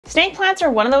Snake plants are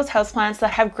one of those houseplants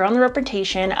that have grown the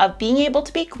reputation of being able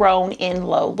to be grown in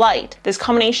low light. This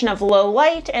combination of low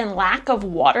light and lack of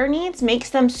water needs makes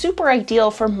them super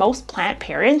ideal for most plant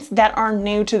parents that are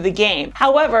new to the game.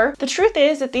 However, the truth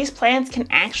is that these plants can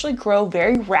actually grow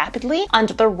very rapidly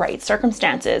under the right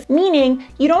circumstances, meaning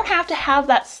you don't have to have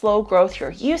that slow growth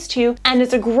you're used to, and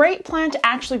it's a great plant to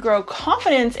actually grow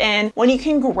confidence in when you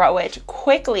can grow it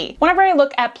quickly. Whenever I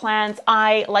look at plants,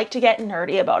 I like to get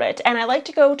nerdy about it, and I like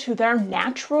to go to their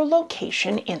natural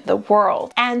location in the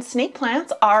world. And snake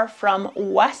plants are from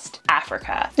West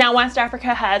Africa. Now, West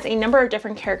Africa has a number of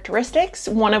different characteristics,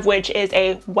 one of which is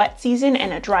a wet season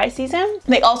and a dry season.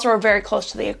 They also are very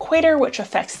close to the equator, which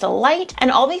affects the light,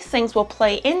 and all these things will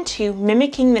play into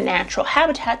mimicking the natural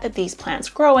habitat that these plants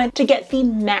grow in to get the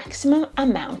maximum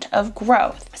amount of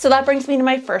growth. So that brings me to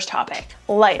my first topic,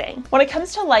 lighting. When it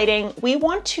comes to lighting, we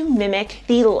want to mimic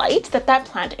the light that that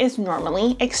plant is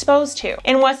normally exposed to.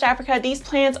 In West Africa, these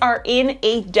plants are in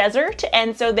a desert,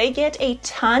 and so they get a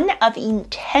ton of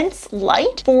intense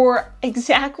light for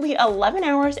exactly 11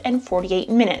 hours and 48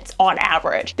 minutes on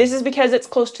average. This is because it's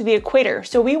close to the equator,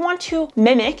 so we want to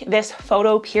mimic this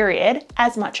photo period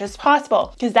as much as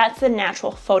possible because that's the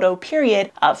natural photo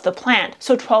period of the plant.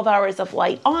 So 12 hours of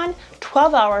light on,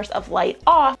 12 hours of light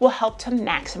off will help to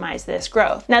maximize this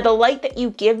growth. Now, the light that you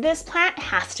give this plant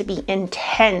has to be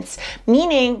intense,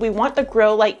 meaning we want the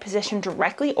grow light positioned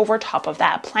directly over top of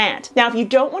that plant. Now, if you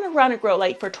don't want to run a grow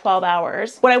light for 12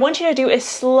 hours, what I want you to do is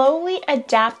slowly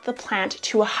adapt the plant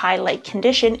to a high light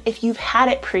condition if you've had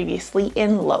it previously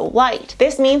in low light.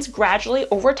 This means gradually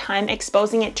over time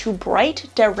exposing it to bright,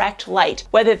 direct light,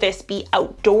 whether this be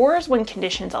outdoors when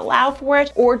conditions allow for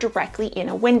it or directly in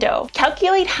a window.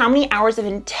 Calculate how many hours of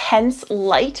intense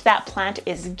light that plant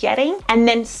is getting and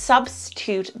then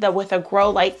substitute with a grow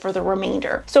light for the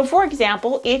remainder. So for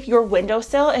example, if your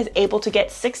windowsill is able to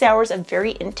get 6 hours of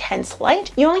very intense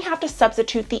light, you only have to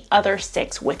substitute the other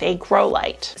 6 with a grow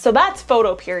light. So that's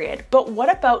photo period. But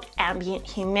what about ambient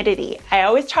humidity? I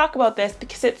always talk about this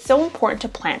because it's so important to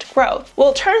plant growth.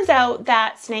 Well, it turns out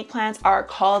that snake plants are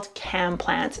called CAM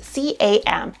plants,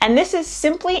 C-A-M, and this is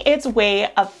simply its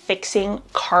way of fixing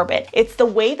carbon. It's the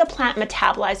way the plant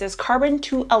metabolizes carbon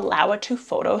to allow it to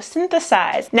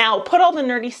photosynthesize. Now, put all the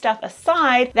nerdy stuff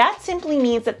aside, that simply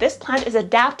means that this plant is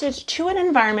adapted to an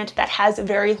environment that has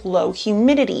very low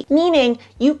humidity, meaning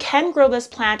you can grow this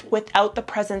plant without the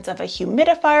presence of a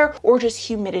humidifier or just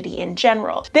humidity in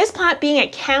general. This plant, being a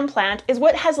CAM plant, is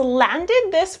what has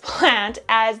landed this plant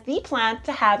as the plant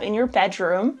to have in your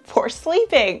bedroom for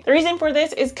sleeping. The reason for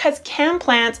this is because CAM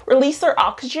plants release their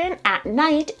oxygen at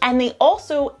night, and they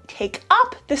also take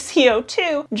up the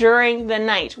CO2 during the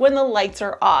night when the lights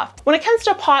are off. When it comes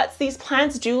to pots, these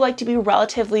plants do like to be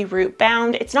relatively root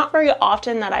bound. It's not very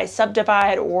often that I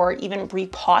subdivide or even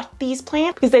repot these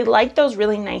plants because they like those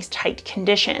really nice tight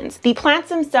conditions. The plants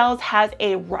themselves has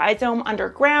a rhizome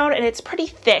underground and it's pretty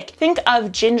thick. Think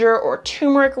of ginger or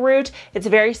turmeric root. It's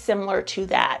very similar to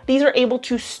that. These are able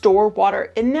to store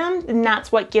water in them, and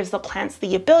that's what gives the plants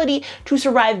the ability to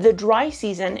survive the dry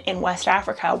season in West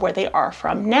Africa, where they are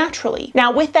from naturally.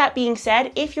 Now, with that being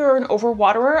said, if you're an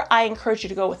overwaterer, I encourage you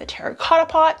to go with a terracotta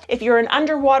pot. If you're an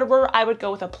underwaterer, I would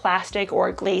go with a plastic or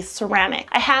a glazed ceramic.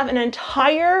 I have an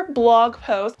entire blog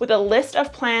post with a list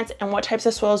of plants and what types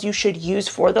of soils you should use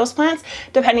for those plants,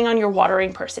 depending on your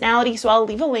watering personality, so I'll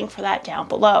leave a link for that down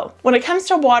below. When it comes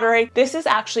to watering, this is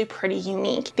actually pretty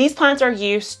unique. These plants are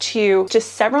used to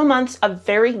just several months of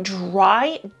very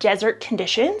dry desert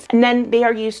conditions, and then they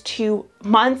are used to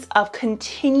months of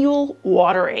continual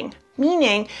watering.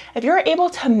 Meaning, if you're able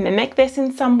to mimic this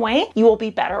in some way, you will be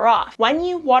better off. When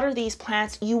you water these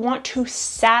plants, you want to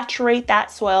saturate that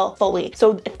soil fully.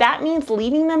 So if that means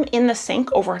leaving them in the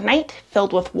sink overnight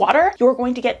filled with water, you're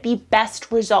going to get the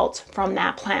best results from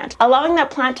that plant. Allowing that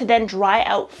plant to then dry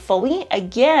out fully,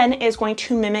 again, is going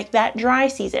to mimic that dry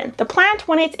season. The plant,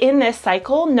 when it's in this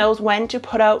cycle, knows when to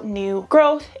put out new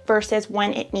growth versus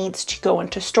when it needs to go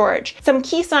into storage. Some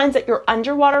key signs that you're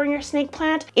underwatering your snake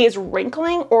plant is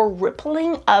wrinkling or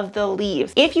rippling of the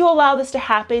leaves. If you allow this to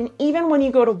happen, even when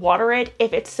you go to water it,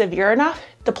 if it's severe enough,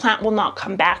 the plant will not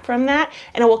come back from that,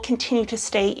 and it will continue to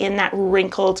stay in that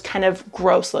wrinkled, kind of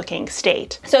gross looking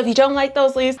state. So if you don't like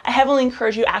those leaves, I heavily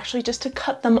encourage you actually just to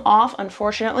cut them off,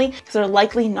 unfortunately, because they're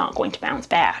likely not going to bounce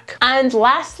back. And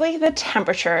lastly, the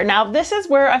temperature. Now, this is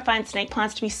where I find snake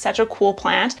plants to be such a cool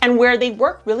plant and where they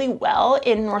work really well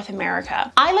in North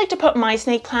America. I like to put my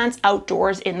snake plants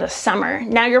outdoors in the summer.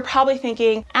 Now, you're probably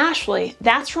thinking, Ashley,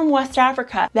 that's from West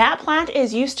Africa. That plant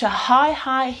is used to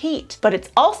high heat, but it's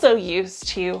also used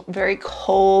to very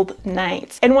cold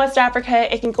nights. In West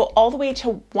Africa, it can go all the way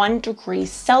to 1 degree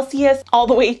Celsius, all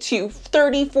the way to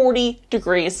 30, 40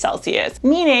 degrees Celsius,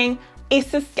 meaning a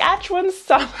Saskatchewan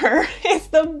summer is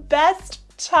the best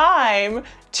time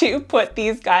to put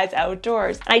these guys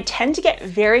outdoors. And I tend to get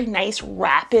very nice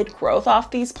rapid growth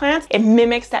off these plants. It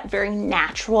mimics that very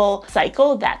natural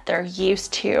cycle that they're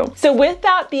used to. So with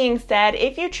that being said,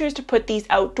 if you choose to put these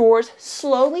outdoors,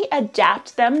 slowly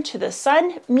adapt them to the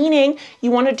sun, meaning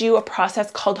you want to do a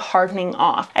process called hardening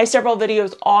off. I have several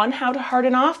videos on how to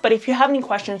harden off, but if you have any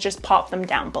questions, just pop them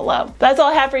down below. That's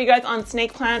all I have for you guys on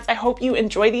snake plants. I hope you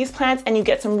enjoy these plants and you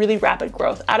get some really rapid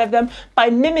growth out of them by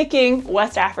mimicking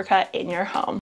West Africa in your home.